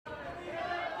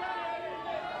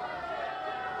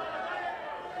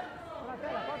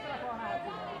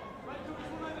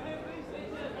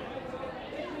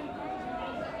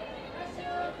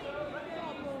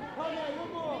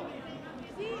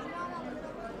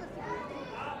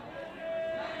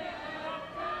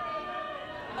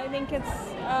I think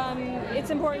it's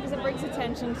important because it brings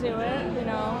attention to it.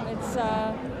 It's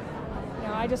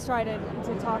I just try to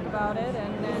talk about it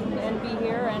and be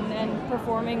here, and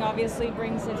performing obviously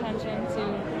brings attention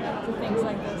to things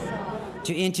like this. So.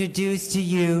 To introduce to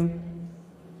you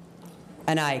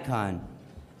an icon,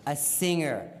 a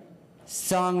singer,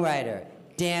 songwriter,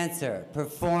 dancer,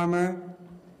 performer,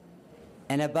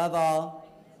 and above all,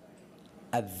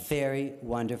 a very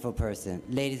wonderful person.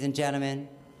 Ladies and gentlemen,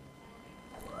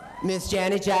 Miss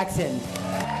Janet Jackson.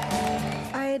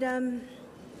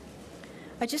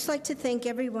 I'd just like to thank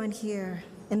everyone here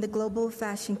in the global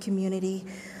fashion community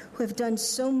who have done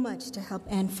so much to help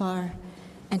amfAR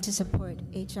and to support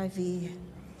HIV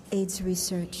AIDS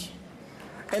research.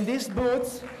 And these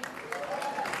boots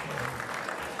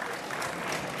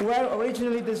were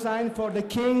originally designed for the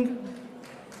king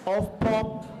of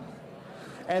pop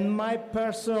and my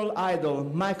personal idol,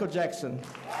 Michael Jackson.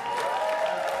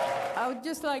 I would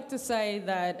just like to say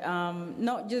that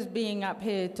not just being up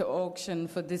here to auction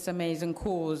for this amazing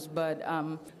cause, but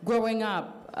growing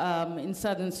up in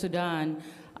southern Sudan,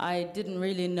 I didn't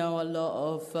really know a lot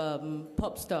of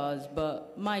pop stars,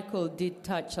 but Michael did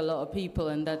touch a lot of people,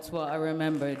 and that's what I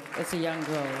remembered as a young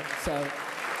girl. So